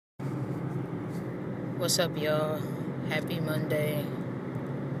What's up, y'all? Happy Monday.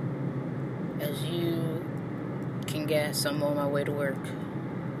 As you can guess, I'm on my way to work.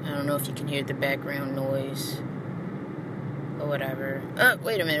 I don't know if you can hear the background noise or whatever.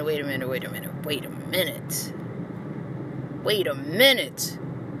 Wait a minute.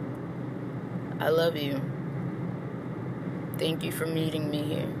 I love you. Thank you for meeting me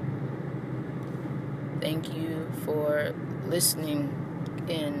here. Thank you for listening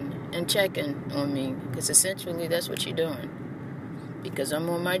in and checking on me, because essentially that's what you're doing. Because I'm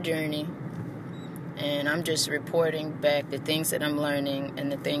on my journey, and I'm just reporting back the things that I'm learning and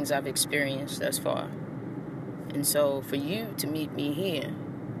the things I've experienced thus far. And so for you to meet me here,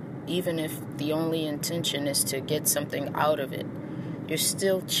 even if the only intention is to get something out of it, you're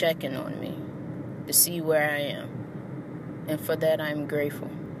still checking on me to see where I am. And for that, I'm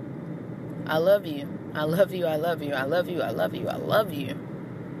grateful. I love you. I love you. I love you. I love you. I love you. I love you.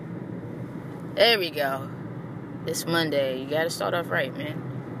 There we go. It's Monday. You gotta start off right,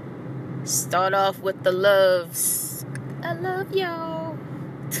 man. Start off with the loves. I love y'all.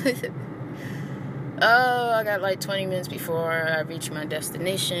 I got like 20 minutes before I reach my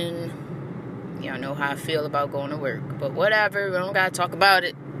destination. Y'all know how I feel about going to work. But whatever, we don't gotta talk about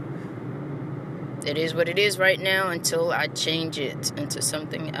it. It is what it is right now until I change it into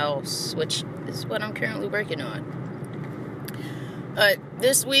something else, which is what I'm currently working on.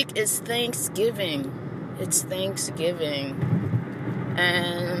 This week is Thanksgiving. It's Thanksgiving.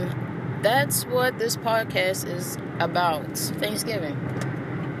 And that's what this podcast is about. Thanksgiving.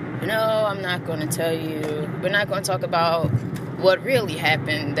 No, I'm not going to tell you. We're not going to talk about what really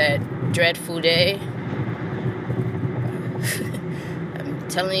happened that dreadful day. I'm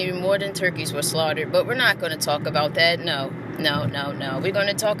telling you, more than turkeys were slaughtered. But we're not going to talk about that. No. We're going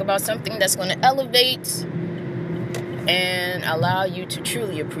to talk about something that's going to elevate and allow you to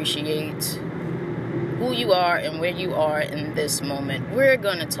truly appreciate who you are and where you are in this moment. We're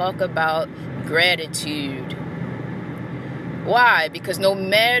going to talk about gratitude. Why? Because no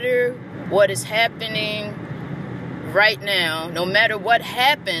matter what is happening right now, no matter what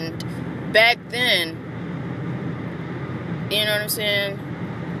happened back then, you know what I'm saying?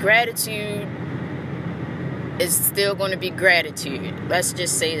 Gratitude is still going to be gratitude. Let's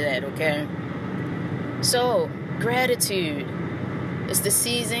just say that, okay? So, gratitude is the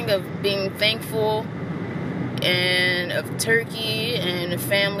season of being thankful and of turkey and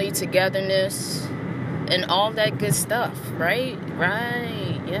family togetherness and all that good stuff, right?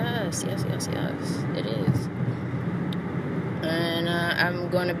 Yes, it is. And I'm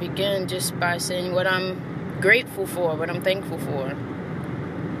going to begin just by saying what I'm grateful for, what I'm thankful for.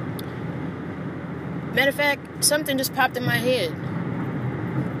 Matter of fact, something just popped in my head.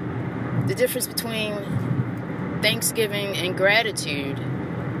 The difference between Thanksgiving and gratitude.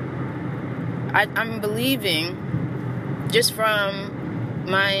 I'm believing, just from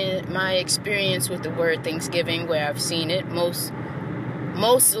my experience with the word Thanksgiving, where I've seen it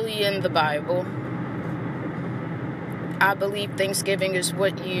mostly in the Bible, I believe Thanksgiving is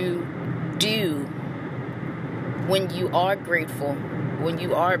what you do when you are grateful, when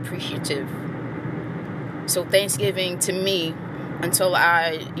you are appreciative. So Thanksgiving to me, until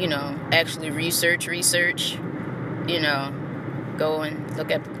I, actually research, go and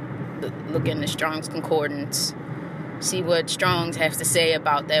look in the Strong's Concordance, see what Strong's has to say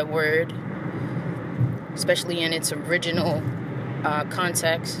about that word, especially in its original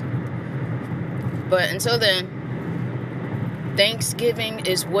context. But until then, Thanksgiving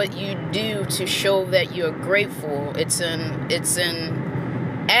is what you do to show that you're grateful. It's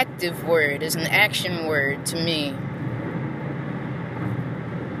an active word. It's an action word to me.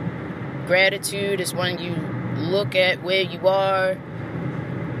 Gratitude is when you look at where you are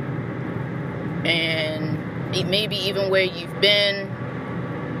and maybe even where you've been,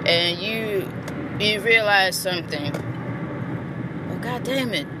 and you realize something. Oh, God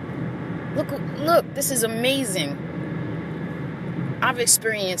damn it. Look, this is amazing. I've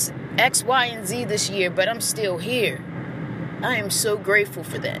experienced X, Y, and Z this year, but I'm still here. I am so grateful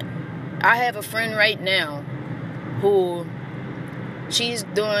for that. I have a friend right now who she's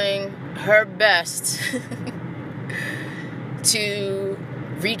doing her best to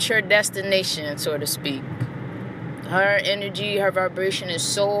reach her destination, so to speak. Her energy, her vibration is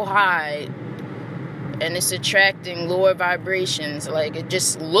so high, and it's attracting lower vibrations. Like, it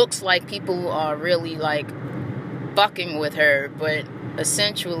just looks like people are really, fucking with her, but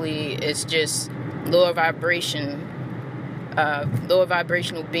essentially it's just lower vibrational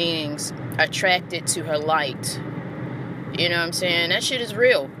beings attracted to her light. You know what I'm saying? That shit is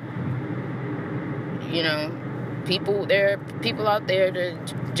real. There are people out there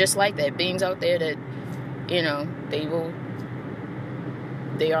that just like that, beings out there that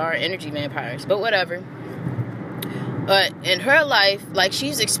they are energy vampires, but whatever. But in her life, like,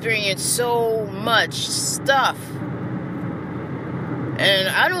 she's experienced so much stuff, and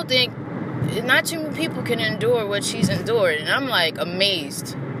I don't think, not too many people can endure what she's endured, and I'm like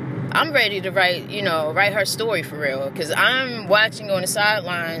amazed. I'm ready to write her story for real, because I'm watching on the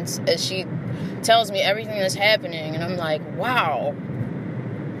sidelines as she tells me everything that's happening, and I'm like, wow.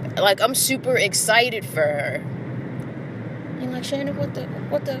 Like, I'm super excited for her. You're like, Shannon, what?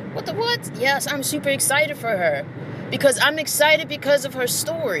 Yes, I'm super excited for her, because I'm excited because of her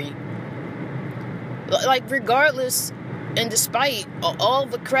story. Like, regardless and despite all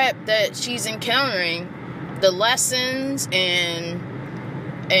the crap that she's encountering, the lessons and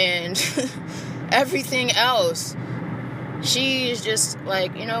everything else, she is just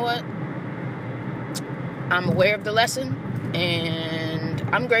like, you know what? I'm aware of the lesson, and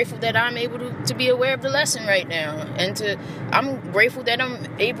I'm grateful that I'm able to be aware of the lesson right now. And I'm grateful that I'm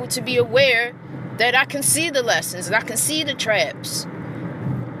able to be aware that I can see the lessons and I can see the traps.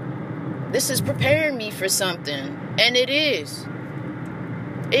 This is preparing me for something. And it is.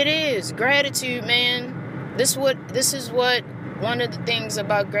 It is. Gratitude, man. This is what one of the things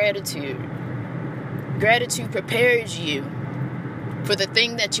about gratitude. Gratitude prepares you for the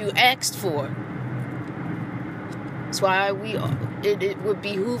thing that you asked for. That's why it would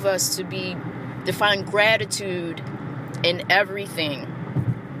behoove us to find gratitude in everything.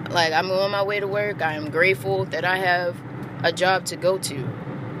 Like, I'm on my way to work. I am grateful that I have a job to go to,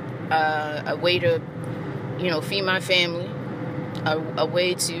 a way to, feed my family, a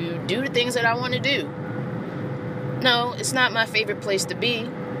way to do the things that I want to do. No, it's not my favorite place to be,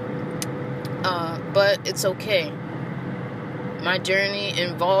 but it's okay. My journey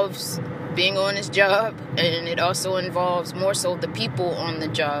involves being on this job, and it also involves more so the people on the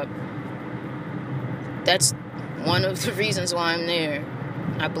job. That's one of the reasons why I'm there.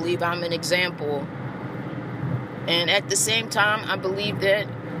 I believe I'm an example, and at the same time, I believe that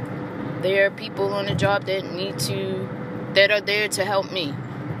there are people on the job that are there to help me.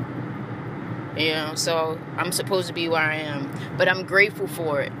 So I'm supposed to be where I am, but I'm grateful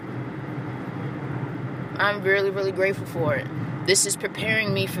for it. I'm really, really grateful for it. This is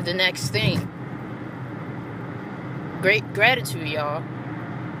preparing me for the next thing. Great gratitude, y'all.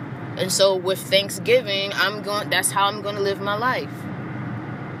 And so with Thanksgiving, that's how I'm going to live my life.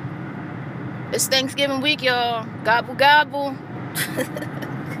 It's Thanksgiving week, y'all. Gobble, gobble.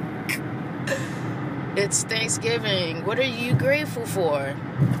 It's Thanksgiving. What are you grateful for?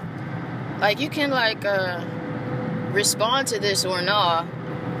 Like, you can, respond to this or not.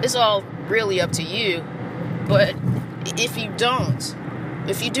 It's all really up to you. But if you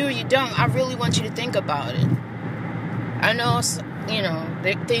do or you don't, I really want you to think about it. I know,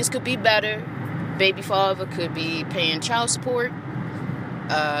 things could be better. Baby father could be paying child support.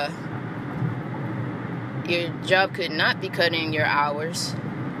 Your job could not be cutting your hours.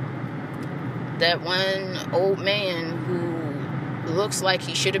 That one old man who looks like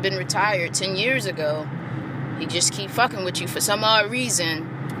he should have been retired 10 years ago, he just keep fucking with you for some odd reason.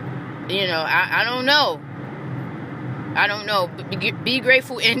 I don't know. I don't know, but be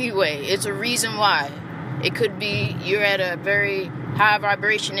grateful anyway. It's a reason why. It could be you're at a very high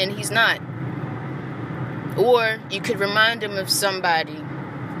vibration and he's not. Or you could remind him of somebody.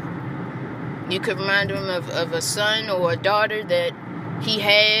 You could remind him of a son or a daughter that he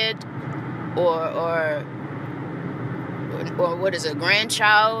had, or what is a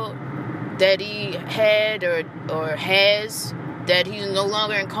grandchild that he had or has that he's no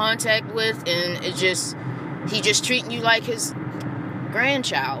longer in contact with, and he just treating you like his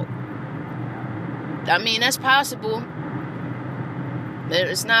grandchild. I mean, that's possible.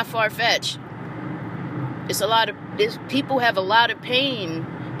 It's not far-fetched. People have a lot of pain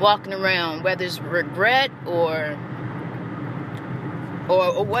walking around, whether it's regret or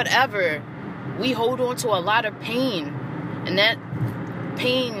whatever. We hold on to a lot of pain, and that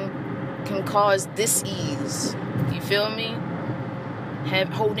pain can cause dis-ease. You feel me?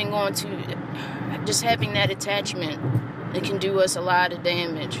 Holding on to, just having that attachment, it can do us a lot of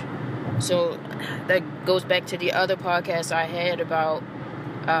damage. So that goes back to the other podcast I had about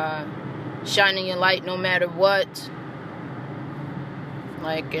shining your light no matter what.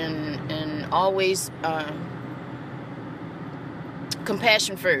 And always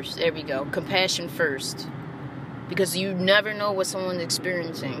compassion first. There we go. Compassion first. Because you never know what someone's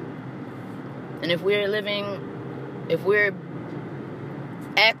experiencing. And if we're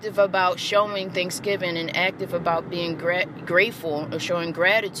active about showing Thanksgiving and active about being grateful or showing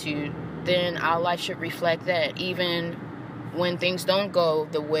gratitude, then our life should reflect that, even when things don't go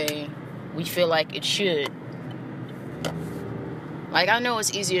the way we feel like it should. Like, I know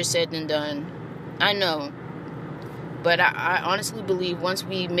it's easier said than done. I know. But I honestly believe once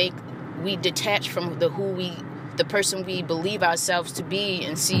we detach from the person we believe ourselves to be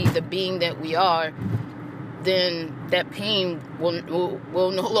and see the being that we are, then that pain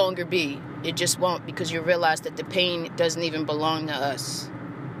will no longer be. It just won't, because you realize that the pain doesn't even belong to us.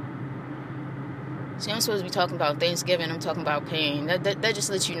 See, I'm supposed to be talking about Thanksgiving. I'm talking about pain. That just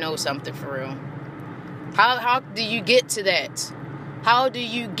lets you know something for real. How do you get to that? How do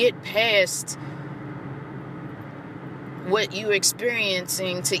you get past what you're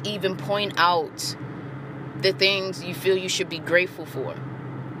experiencing to even point out the things you feel you should be grateful for?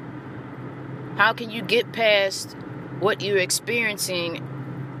 How can you get past what you're experiencing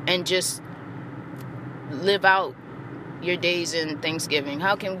and just live out your days in Thanksgiving?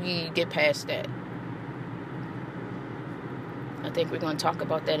 How can we get past that? I think we're going to talk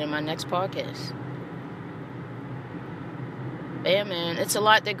about that in my next podcast. Yeah, man, it's a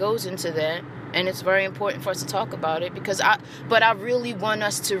lot that goes into that, and it's very important for us to talk about it, because I really want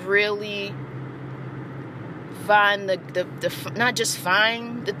us to really find not just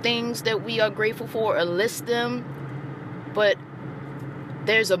find the things that we are grateful for or list them, but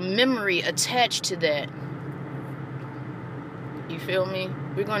there's a memory attached to that. You feel me?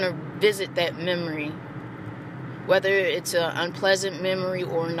 We're going to visit that memory. Whether it's an unpleasant memory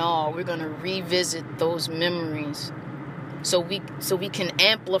or not, we're going to revisit those memories so we can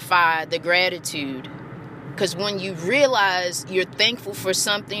amplify the gratitude. Because when you realize you're thankful for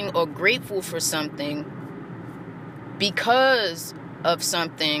something or grateful for something because of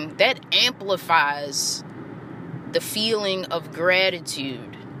something, that amplifies the feeling of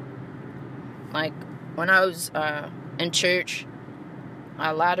gratitude. Like when I was in church,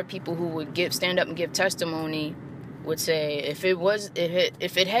 a lot of people who would stand up and give testimony would say, if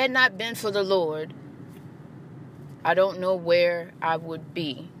it had not been for the Lord, I don't know where I would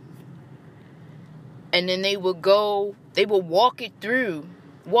be. And then they would walk through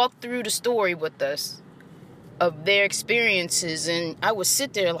the story with us of their experiences, and I would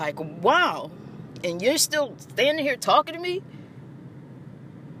sit there like, wow, and you're still standing here talking to me?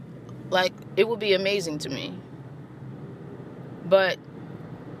 Like, it would be amazing to me. But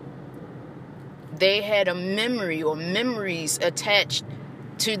they had a memory or memories attached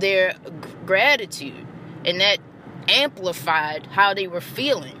to their gratitude, and that amplified how they were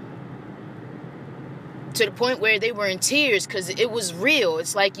feeling to the point where they were in tears because it was real.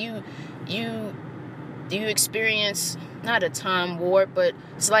 It's like you experience not a time warp, but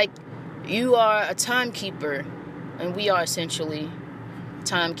it's like you are a timekeeper, and we are essentially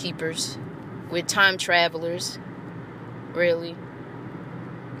timekeepers. We're time travelers, really,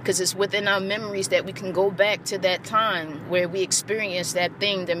 because it's within our memories that we can go back to that time where we experienced that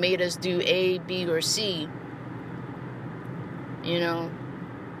thing that made us do A, B, or C. You know,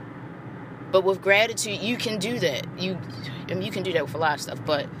 but with gratitude, you can do that. You can do that with a lot of stuff.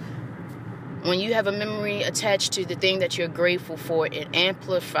 But when you have a memory attached to the thing that you're grateful for, it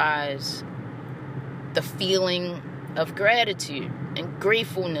amplifies the feeling of gratitude and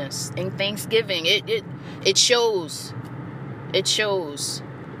gratefulness and thanksgiving. It shows. It shows.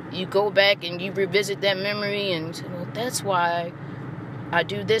 You go back and you revisit that memory, and well, that's why I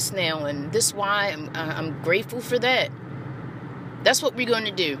do this now, and this why I'm grateful for that. That's what we're going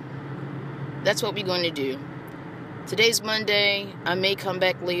to do. That's what we're going to do. Today's Monday. I may come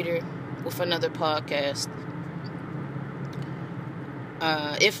back later with another podcast.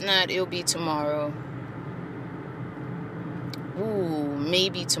 If not, it'll be tomorrow.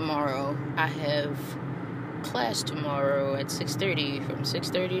 Maybe tomorrow. I have class tomorrow at 6:30, from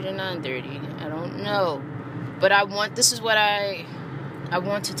 6:30 to 9:30. I don't know. But this is what I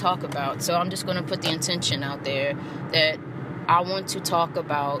want to talk about. So I'm just going to put the intention out there that I want to talk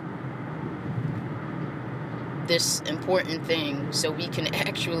about this important thing so we can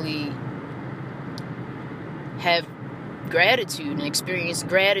actually have gratitude and experience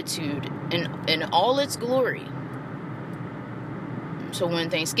gratitude in all its glory. So when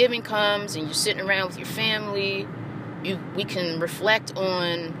Thanksgiving comes and you're sitting around with your family, we can reflect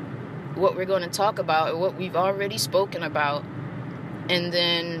on what we're going to talk about or what we've already spoken about, and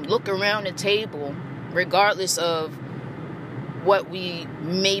then look around the table, regardless of what we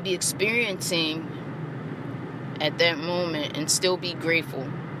may be experiencing at that moment, and still be grateful.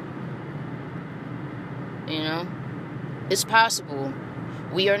 You know, it's possible.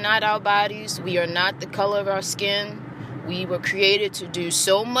 We are not our bodies. We are not the color of our skin. We were created to do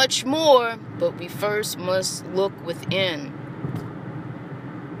so much more, but we first must look within.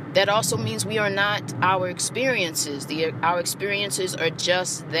 That also means we are not our experiences. Our experiences are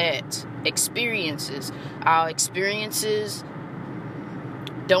just that, experiences. Our experiences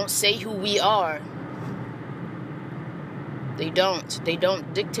don't say who we are. They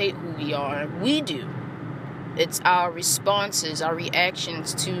don't dictate who we are. We do. It's our responses, our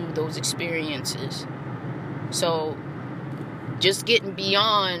reactions to those experiences. So just getting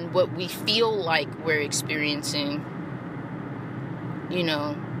beyond what we feel like we're experiencing,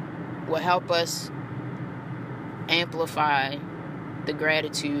 will help us amplify the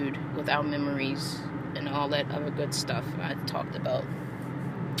gratitude with our memories and all that other good stuff I talked about.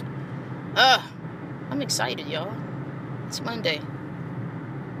 I'm excited, y'all. It's Monday.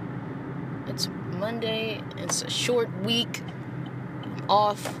 It's a short week. I'm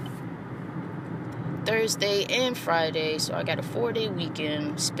off Thursday and Friday, so I got a 4-day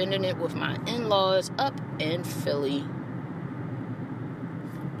weekend, spending it with my in-laws up in Philly.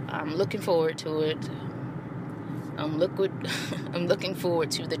 I'm looking forward to it. I'm looking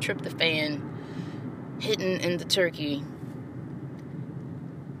forward to the tryptophan hitting in the turkey.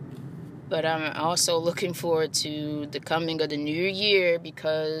 But I'm also looking forward to the coming of the new year,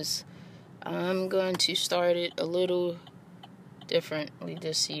 because I'm going to start it a little differently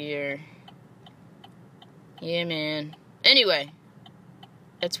this year. Yeah, man. Anyway,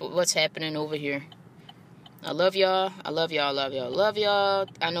 that's what's happening over here. I love y'all. I love y'all. I love y'all. I love y'all.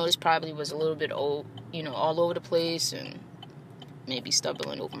 I know this probably was a little bit old, all over the place, and maybe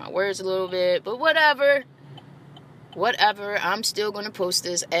stumbling over my words a little bit, but whatever. I'm still going to post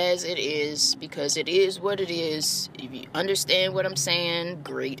this as it is, because it is what it is. If you understand what I'm saying,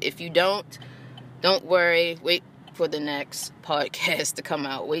 great. If you don't worry. Wait for the next podcast to come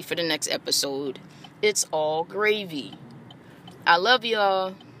out. Wait for the next episode. It's all gravy. I love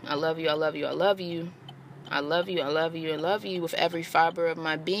y'all. I love you. I love you. I love you. I love you. I love you. I love you with every fiber of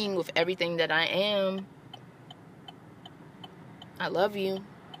my being, with everything that I am. I love you.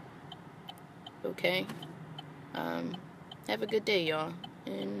 Okay? Have a good day, y'all.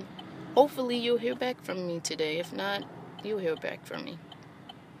 And hopefully you'll hear back from me today. If not, you'll hear back from me.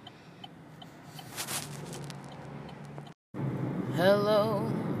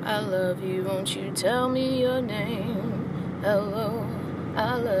 Hello, I love you. Won't you tell me your name? Hello,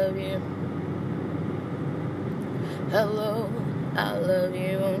 I love you. Hello, I love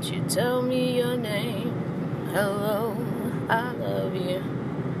you. Won't you tell me your name? Hello, I love you.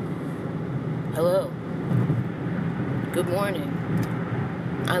 Hello. Good morning.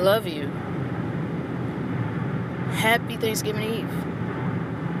 I love you. Happy Thanksgiving Eve.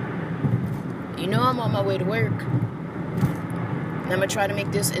 I'm on my way to work. And I'm going to try to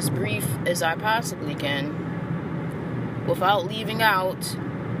make this as brief as I possibly can, without leaving out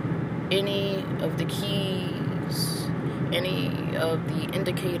any of the keys, any of the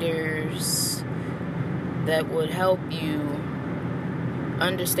indicators that would help you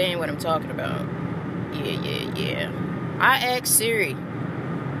understand what I'm talking about. Yeah. I ask Siri,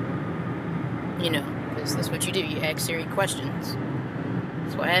 because that's what you do. You ask Siri questions.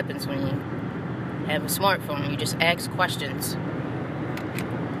 That's what happens when you have a smartphone. You just ask questions.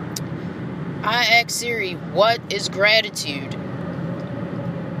 I asked Siri, what is gratitude?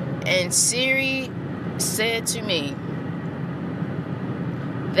 And Siri said to me,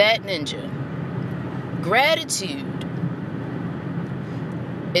 that ninja, gratitude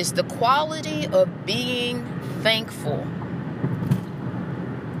is the quality of being thankful,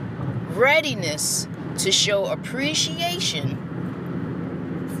 readiness to show appreciation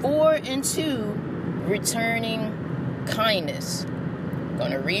for and to returning kindness. I'm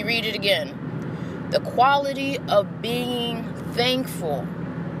going to reread it again. The quality of being thankful.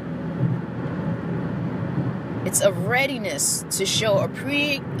 It's a readiness to show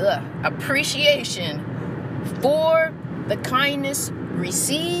appreciation for the kindness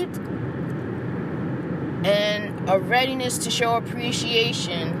received, and a readiness to show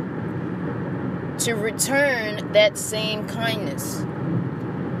appreciation to return that same kindness.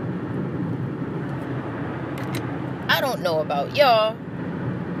 I don't know about y'all,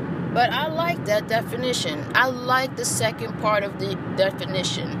 but I like that definition. I like the second part of the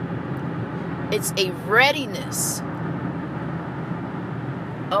definition. It's a readiness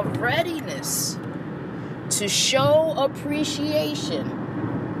to show appreciation.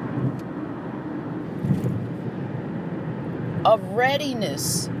 A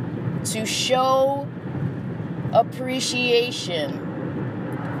readiness to show appreciation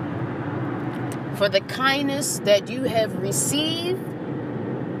for the kindness that you have received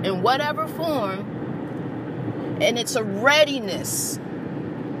in whatever form, and it's a readiness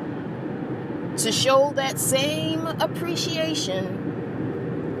to show that same appreciation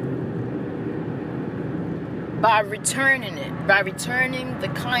by returning it, by returning the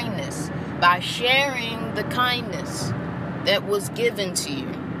kindness, by sharing the kindness that was given to you.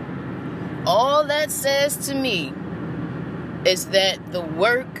 All that says to me is that the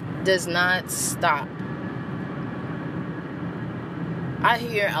work does not stop. I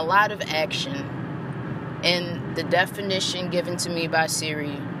hear a lot of action in the definition given to me by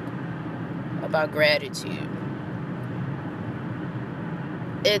Siri about gratitude.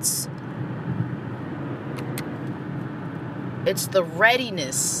 It's the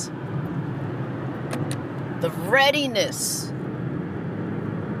readiness. The readiness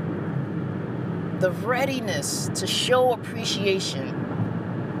to show appreciation.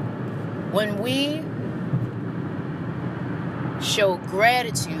 When we show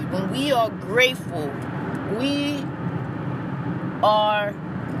gratitude, when we are grateful, we are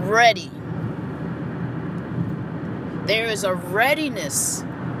ready. There is a readiness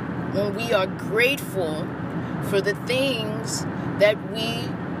when we are grateful for the things that we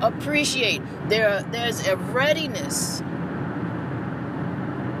appreciate. There's a readiness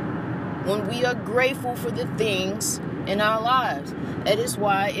when we are grateful for the things in our lives. That is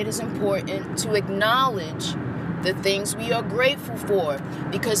why it is important to acknowledge the things we are grateful for,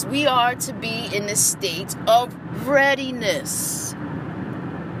 because we are to be in a state of readiness.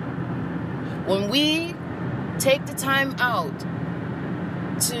 When we take the time out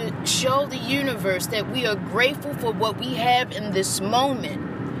to show the universe that we are grateful for what we have in this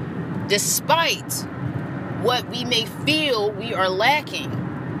moment, despite what we may feel we are lacking,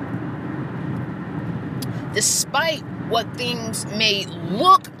 despite what things may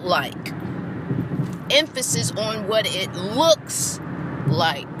look like, emphasis on what it looks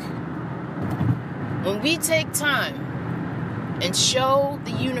like. When we take time and show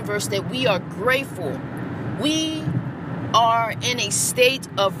the universe that we are grateful, we are in a state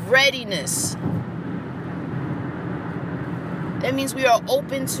of readiness. That means we are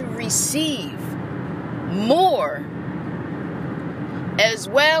open to receive more, as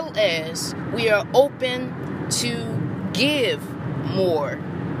well as we are open to give more.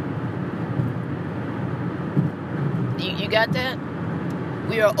 You got that?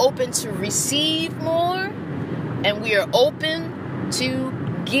 We are open to receive more, and we are open to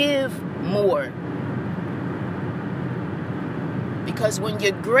give more. Because when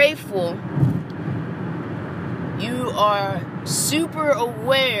you're grateful, you are super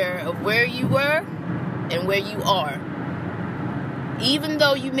aware of where you were and where you are. Even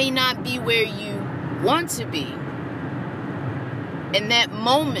though you may not be where you want to be, in that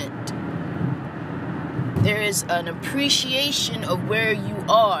moment, there is an appreciation of where you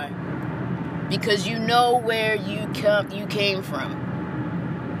are, because you know where you came from.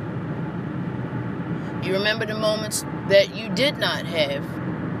 You remember the moments that you did not have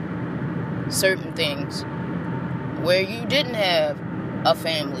certain things, where you didn't have a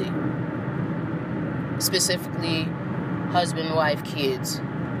family, specifically husband, wife, kids.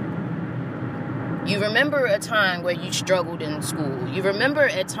 You remember a time where you struggled in school. You remember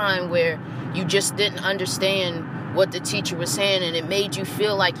a time where you just didn't understand what the teacher was saying, and it made you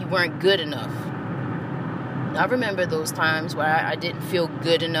feel like you weren't good enough. I remember those times where I didn't feel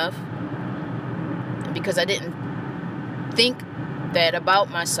good enough, because I didn't think that about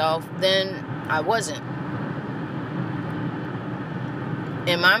myself, then I wasn't.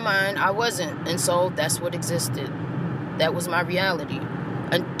 In my mind, I wasn't. And so that's what existed. That was my reality.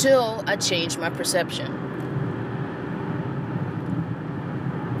 Until I changed my perception.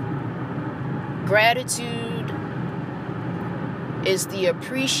 Gratitude is the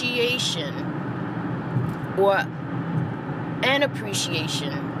appreciation, or an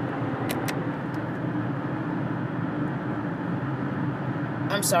appreciation.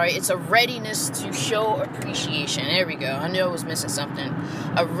 I'm sorry, it's a readiness to show appreciation. There we go. I knew I was missing something.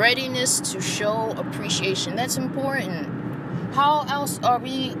 A readiness to show appreciation. That's important. How else are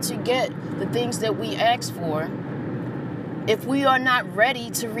we to get the things that we ask for if we are not ready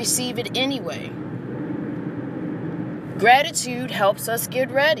to receive it anyway? Gratitude helps us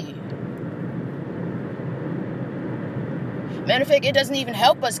get ready. Matter of fact, it doesn't even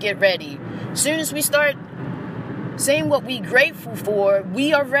help us get ready. As soon as we start saying what we're grateful for,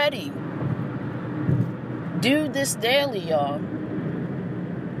 we are ready. Do this daily, y'all.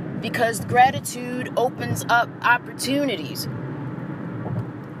 Because gratitude opens up opportunities.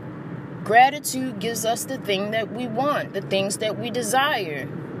 Gratitude gives us the thing that we want, the things that we desire.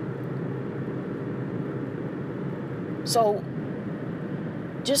 So,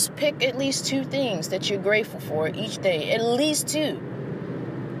 just pick at least 2 things that you're grateful for each day. At least 2.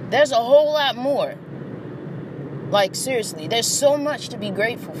 There's a whole lot more. Like, seriously, there's so much to be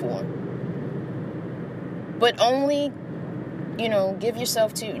grateful for. But only, give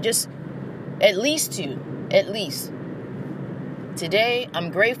yourself 2. Just at least 2. At least. Today,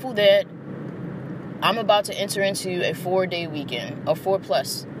 I'm grateful that I'm about to enter into a 4-day weekend, a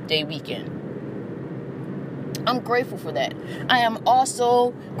 4+ day weekend. I'm grateful for that. I am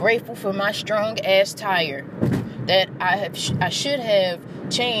also grateful for my strong ass tire that I should have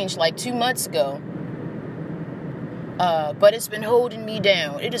changed like 2 months ago. But it's been holding me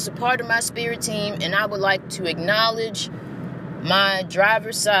down. It is a part of my spirit team, and I would like to acknowledge my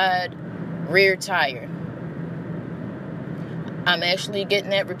driver's side rear tire. I'm actually getting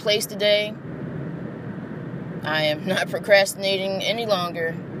that replaced today. I am not procrastinating any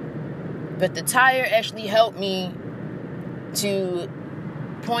longer. But the tire actually helped me to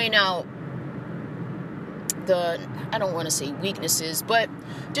point out I don't want to say weaknesses, but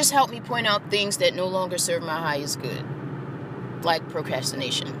just help me point out things that no longer serve my highest good, like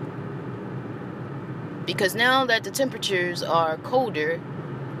procrastination. Because now that the temperatures are colder,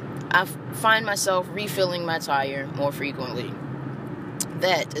 I find myself refilling my tire more frequently.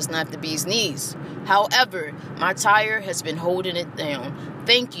 That is not the bee's knees. However, my tire has been holding it down.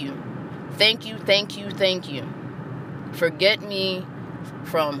 Thank you. Thank you, thank you, thank you for getting me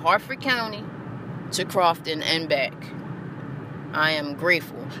from Harford County to Crofton and back. I am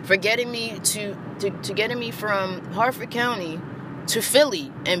grateful for getting me to getting me from Harford County to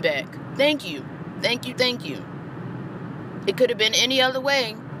Philly and back. Thank you, thank you, thank you. It could have been any other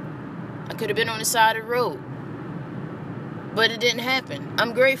way. I could have been on the side of the road, but it didn't happen.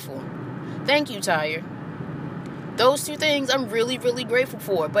 I'm grateful. Thank you, tire. Those two things I'm really, really grateful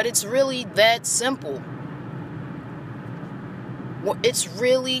for. But it's really that simple. It's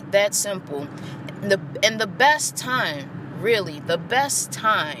really that simple. And the best time, really, the best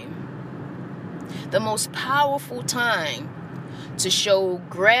time, the most powerful time to show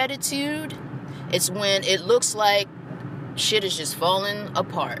gratitude is when it looks like shit is just falling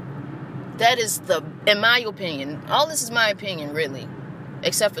apart. That is in my opinion, all this is my opinion, really,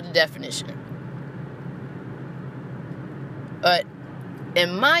 except for the definition. But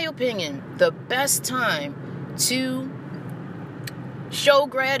in my opinion, the best time to show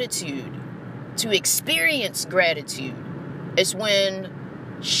gratitude, to experience gratitude, is when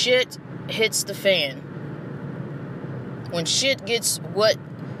shit hits the fan. When shit gets what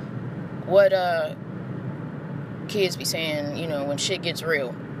kids be saying, when shit gets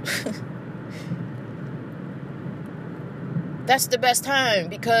real. That's the best time,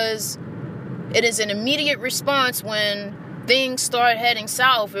 because it is an immediate response when things start heading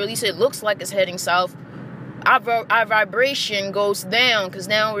south, or at least it looks like it's heading south. Our vibration goes down, because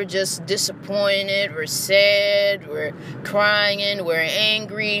now we're just disappointed, we're sad, we're crying, we're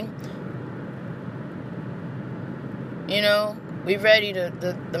angry. We're ready to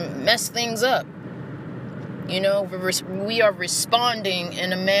mess things up. We are responding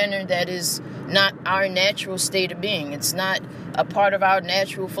in a manner that is not our natural state of being. It's not a part of our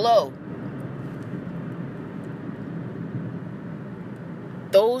natural flow.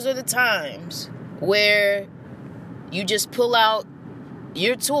 Those are the times where you just pull out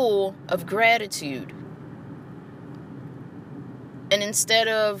your tool of gratitude. And instead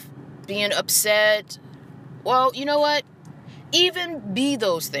of being upset, well, you know what? Even be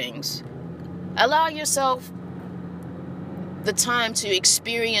those things. Allow yourself the time to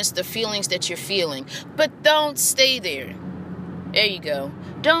experience the feelings that you're feeling. But don't stay there. There you go.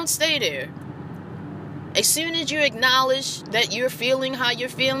 Don't stay there. As soon as you acknowledge that you're feeling how you're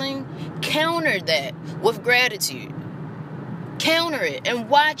feeling, counter that with gratitude. Counter it and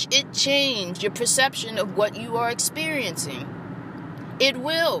watch it change your perception of what you are experiencing. It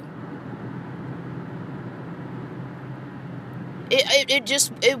will.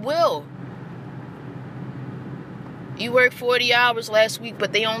 It will. You worked 40 hours last week,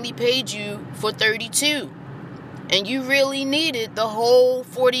 but they only paid you for 32. And you really needed the whole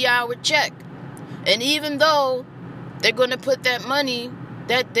 40-hour check. And even though they're going to put that money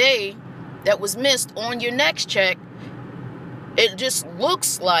that day that was missed on your next check, it just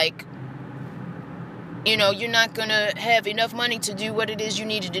looks like, you're not going to have enough money to do what it is you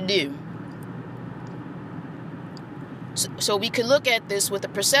needed to do. So we could look at this with the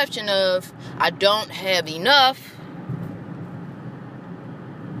perception of, I don't have enough.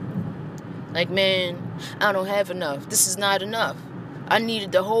 Like, man, I don't have enough. This is not enough. I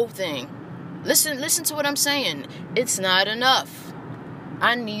needed the whole thing. Listen to what I'm saying. It's not enough.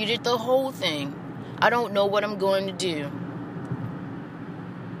 I needed the whole thing. I don't know what I'm going to do.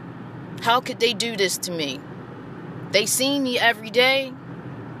 How could they do this to me? They see me every day.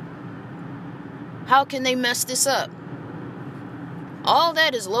 How can they mess this up? All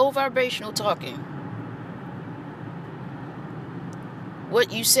that is low vibrational talking.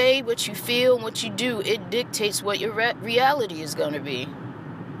 What you say, what you feel, and what you do, it dictates what your reality is going to be.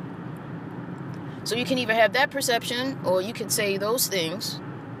 So you can either have that perception, or you can say those things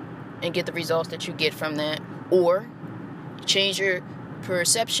and get the results that you get from that, or change your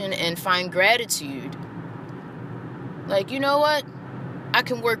perception and find gratitude. Like, you know what? I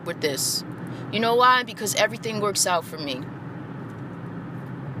can work with this. You know why? Because everything works out for me.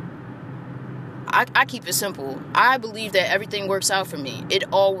 I keep it simple. I believe that everything works out for me. It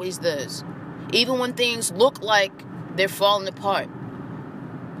always does. Even when things look like they're falling apart,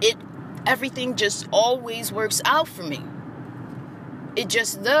 everything just always works out for me. It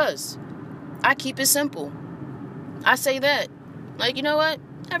just does. I keep it simple. I say that. Like, you know what?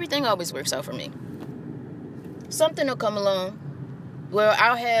 Everything always works out for me. Something will come along where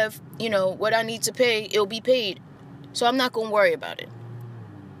I'll have, what I need to pay, it'll be paid. So I'm not going to worry about it.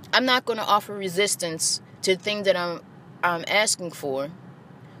 I'm not going to offer resistance to the thing that I'm asking for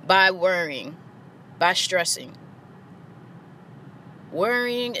by worrying, by stressing.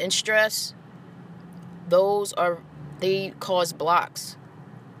 Worrying and stress, they cause blocks.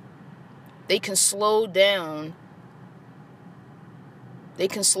 They can slow down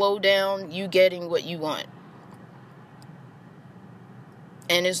you getting what you want.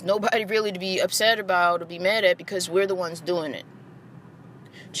 And there's nobody really to be upset about or be mad at, because we're the ones doing it.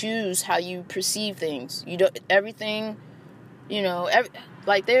 Choose how you perceive things. Everything,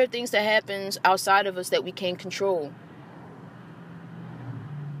 like there are things that happens outside of us that we can't control.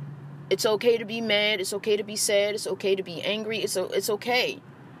 It's okay to be mad. It's okay to be sad. It's okay to be angry. It's okay.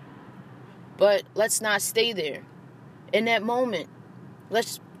 But let's not stay there. In that moment,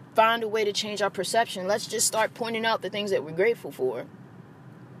 let's find a way to change our perception. Let's just start pointing out the things that we're grateful for.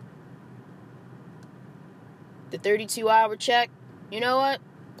 The 32-hour check, you know what?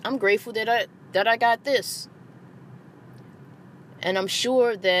 I'm grateful that I got this. And I'm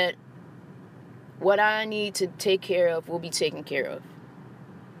sure that what I need to take care of will be taken care of.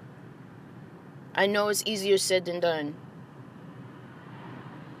 I know it's easier said than done.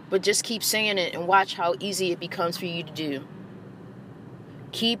 But just keep saying it and watch how easy it becomes for you to do.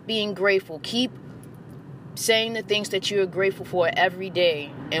 Keep being grateful. Keep saying the things that you're grateful for every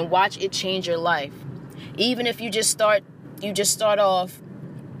day, and watch it change your life. Even if you just start off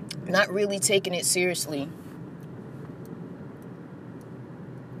not really taking it seriously.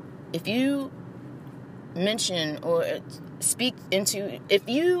 If you mention or speak into, if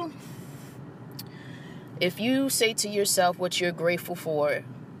you say to yourself what you're grateful for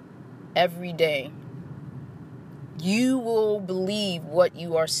every day, you will believe what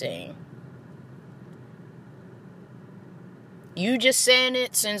you are saying. You just saying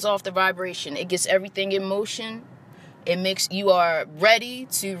it sends off the vibration. It gets everything in motion. You are ready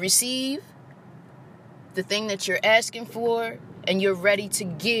to receive the thing that you're asking for, and you're ready to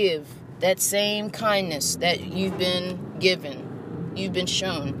give that same kindness that you've been given, you've been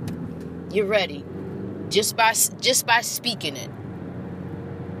shown. You're ready just by speaking it.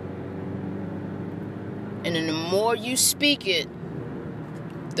 And then the more you speak it,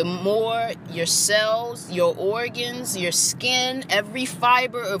 the more your cells, your organs, your skin, every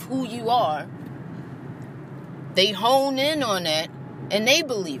fiber of who you are, they hone in on that and they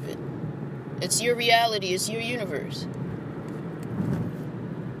believe it. It's your reality. It's your universe.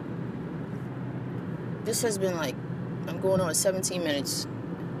 This has been I'm going on 17 minutes.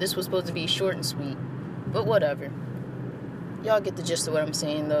 This was supposed to be short and sweet, but whatever. Y'all get the gist of what I'm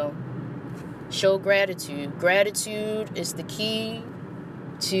saying, though. Show gratitude. Gratitude is the key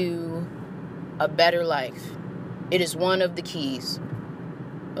to a better life. It is one of the keys.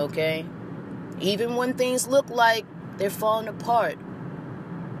 Okay? Even when things look like they're falling apart,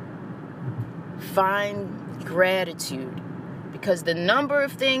 find gratitude. Because the number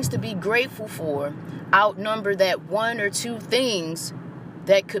of things to be grateful for outnumber that one or two things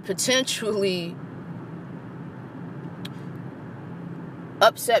that could potentially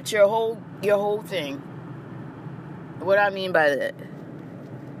upset your whole thing. What I mean by that,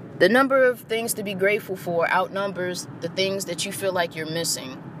 the number of things to be grateful for outnumbers the things that you feel like you're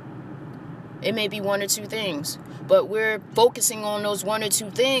missing. It may be one or two things, but we're focusing on those one or two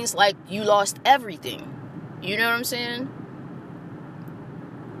things like you lost everything. You know what I'm saying?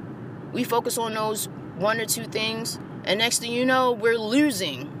 We focus on those one or two things, and next thing you know, we're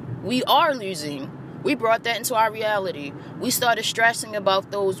losing. We are losing. We brought that into our reality. We started stressing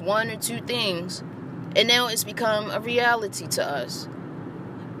about those one or two things, and now it's become a reality to us.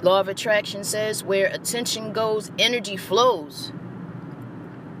 Law of attraction says where attention goes, energy flows.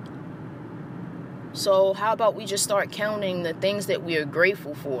 So how about we just start counting the things that we are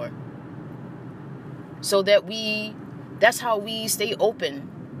grateful for, so that we That's how we stay open.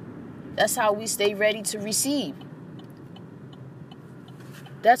 That's how we stay ready to receive.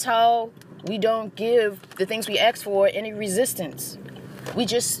 That's how we don't give the things we ask for any resistance.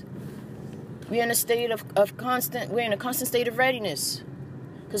 We're in a state of constant, we're in a constant state of readiness.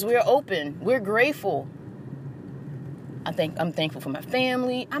 Because we're open. We're grateful. I'm thankful for my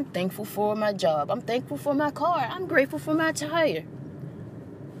family. I'm thankful for my job. I'm thankful for my car. I'm grateful for my tire.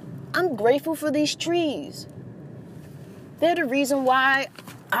 I'm grateful for these trees. They're the reason why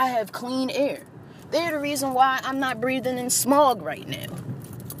I have clean air. They're the reason why I'm not breathing in smog right now.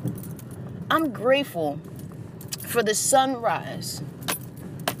 I'm grateful for the sunrise,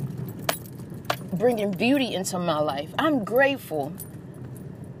 bringing beauty into my life. I'm grateful.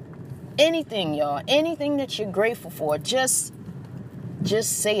 Anything, y'all. Anything that you're grateful for, just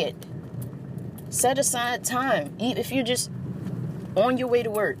say it. Set aside time. If you're just on your way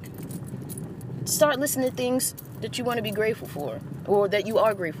to work, start listening to things that you want to be grateful for, or that you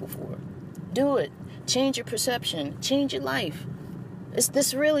are grateful for. Do it. Change your perception. Change your life.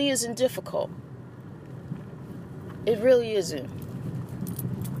 This really isn't difficult. It really isn't.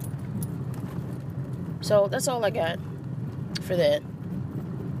 So that's all I got for that.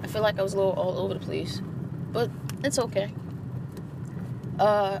 I feel like I was a little all over the place, but it's okay.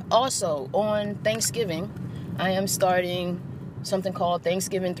 Also, on Thanksgiving, I am starting something called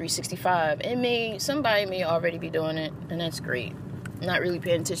Thanksgiving 365. Somebody may already be doing it, and that's great. I'm not really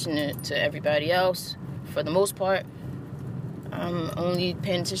paying attention to everybody else. For the most part, I'm only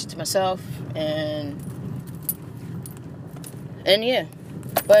paying attention to myself, and yeah.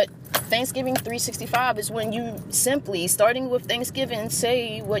 But Thanksgiving 365 is when you simply, starting with Thanksgiving,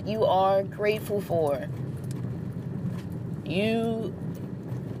 say what you are grateful for. You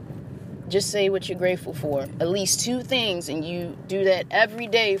just say what you're grateful for. At least 2 things, and you do that every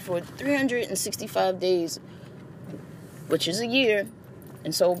day for 365 days, which is a year.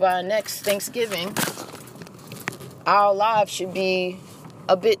 And so by next Thanksgiving, our lives should be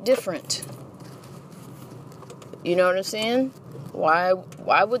a bit different. You know what I'm saying?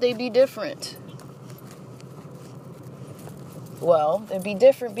 Why would they be different? Well, they'd be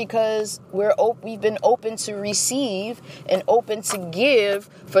different because we've been open to receive and open to give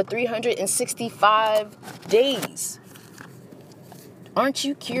for 365 days. Aren't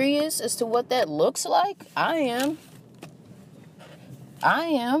you curious as to what that looks like? I am.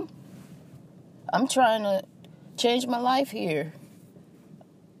 I'm trying to change my life here.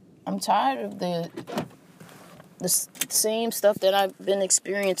 I'm tired of the same stuff that I've been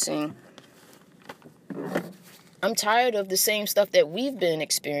experiencing. I'm tired of the same stuff that we've been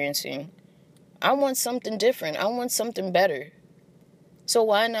experiencing. I want something different. I want something better. So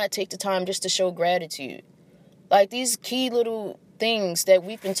why not take the time just to show gratitude? Like these key little things that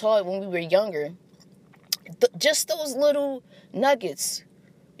we've been taught when we were younger. Just those little nuggets.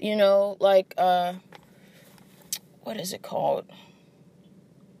 You know, like, what is it called?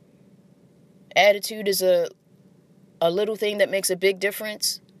 Attitude is a little thing that makes a big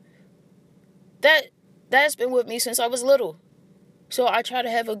difference. That's been with me since I was little. So I try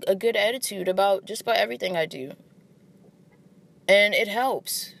to have a good attitude about just about everything I do. And it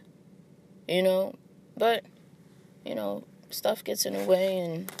helps, you know. But, you know, stuff gets in the way,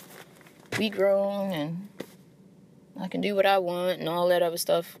 and we grown, and I can do what I want, and all that other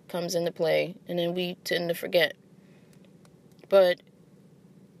stuff comes into play, and then we tend to forget. But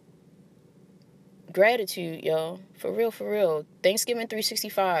gratitude, y'all. For real. Thanksgiving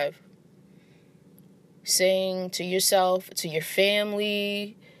 365. Saying to yourself, to your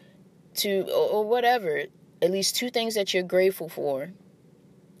family, or whatever, at least 2 things that you're grateful for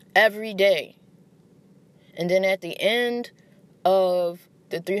every day. And then at the end of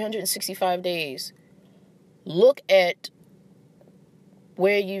the 365 days, look at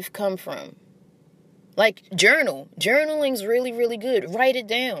where you've come from. Like journal. Journaling's really, really good. Write it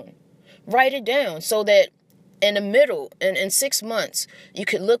down. So that in the middle, in 6 months, you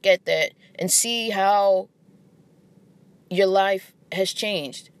could look at that and see how your life has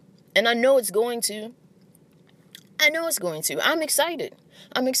changed. And I know it's going to. I'm excited.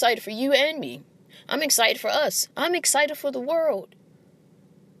 I'm excited for you and me. I'm excited for us. I'm excited for the world.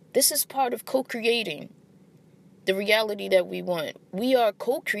 This is part of co-creating the reality that we want. We are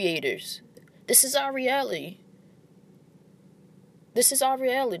co-creators. This is our reality.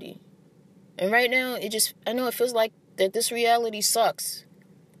 And right now, I know it feels like that this reality sucks.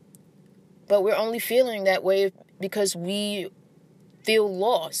 But we're only feeling that way because we feel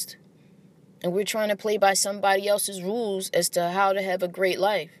lost. And we're trying to play by somebody else's rules as to how to have a great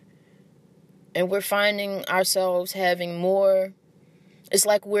life. And we're finding ourselves having more. It's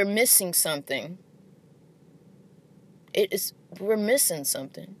like we're missing something. we're missing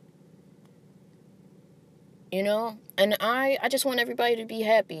something. You know? And I just want everybody to be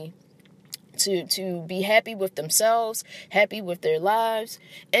happy. To be happy with themselves, happy with their lives,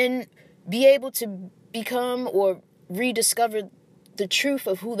 and be able to become or rediscover the truth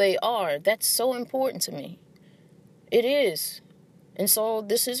of who they are. That's so important to me. It is. And so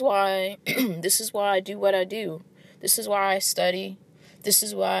this is why I do what I do. This is why I study. This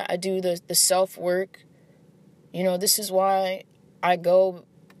is why I do the self-work. You know, this is why I go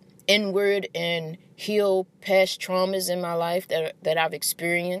inward and heal past traumas in my life that I've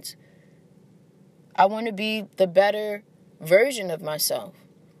experienced. I want to be the better version of myself.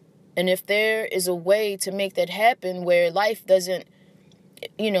 And if there is a way to make that happen where life isn't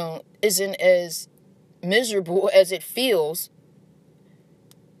as miserable as it feels,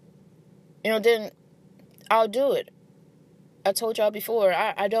 then I'll do it. I told y'all before,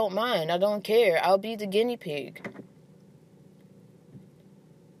 I don't mind. I don't care. I'll be the guinea pig.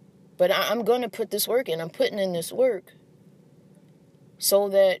 But I'm going to put this work in. I'm putting in this work so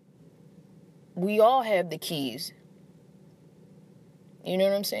that we all have the keys. You know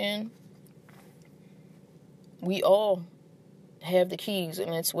what I'm saying? We all have the keys,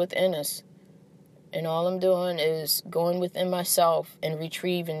 and it's within us. And all I'm doing is going within myself and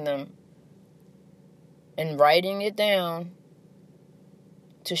retrieving them and writing it down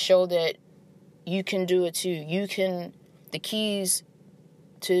to show that you can do it too. The keys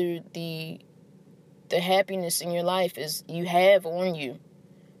to the happiness in your life is you have on you.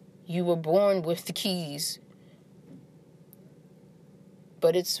 You were born with the keys.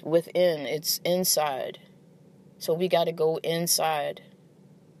 But it's within, it's inside. So we got to go inside.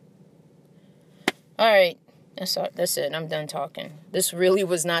 All right, that's it. I'm done talking. This really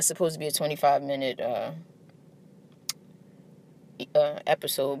was not supposed to be a 25-minute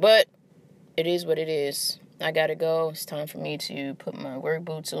episode, but it is what it is. I got to go. It's time for me to put my work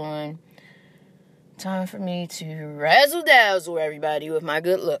boots on. Time for me to razzle-dazzle everybody with my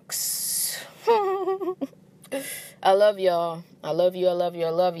good looks. I love y'all. I love you. I love you. I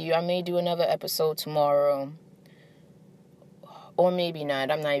love you. I may do another episode tomorrow. Or maybe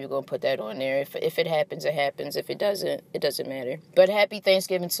not. I'm not even going to put that on there. If it happens, it happens. If it doesn't matter. But happy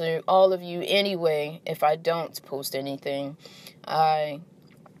Thanksgiving to all of you anyway, if I don't post anything. I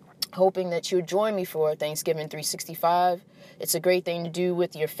hoping that you'll join me for Thanksgiving 365. It's a great thing to do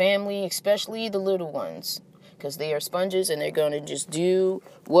with your family, especially the little ones. Because they are sponges and they're going to just do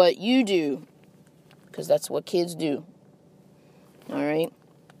what you do. Because that's what kids do. All right.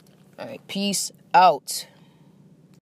 Peace out.